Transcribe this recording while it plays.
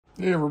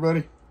Hey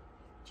everybody.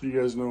 So you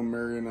guys know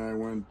Mary and I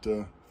went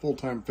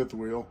full-time fifth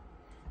wheel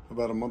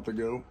about a month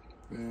ago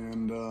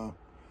and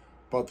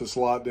bought this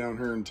lot down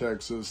here in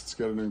Texas. It's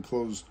got an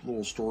enclosed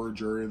little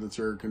storage area that's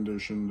air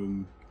conditioned,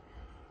 and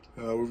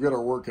we've got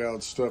our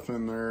workout stuff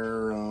in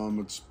there.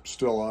 It's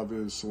still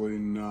obviously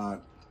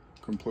not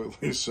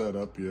completely set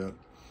up yet,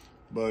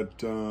 but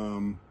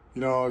you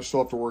know, I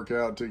still have to work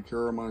out, take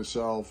care of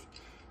myself.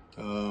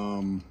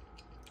 I'm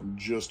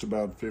just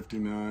about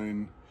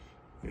 59,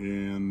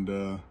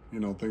 and you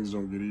know, things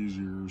don't get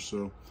easier,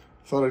 so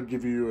I thought I'd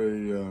give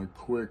you a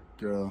quick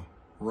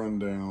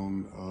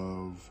rundown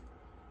of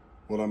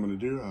what I'm going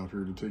to do out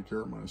here to take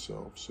care of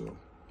myself. So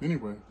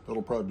anyway,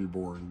 that'll probably be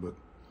boring, but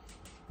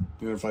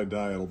you know, if I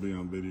die, it'll be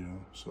on video.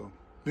 So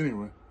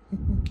anyway.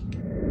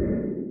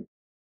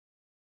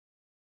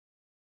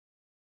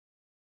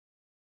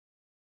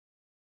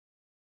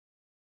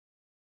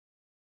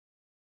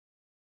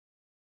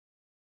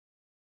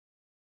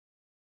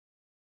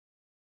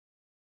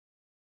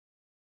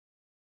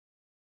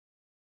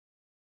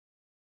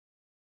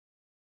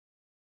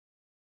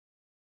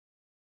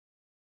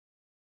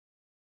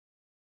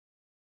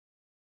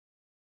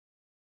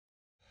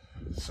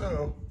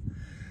 So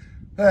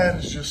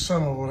that is just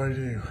some of what I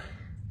do.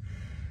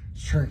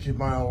 Just trying to keep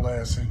my old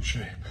ass in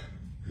shape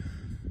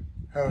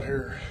out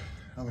here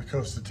on the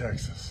coast of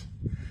Texas.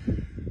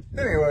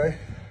 Anyway,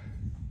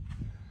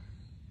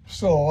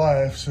 still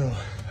alive, so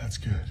that's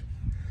good.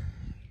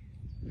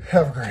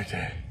 Have a great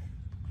day.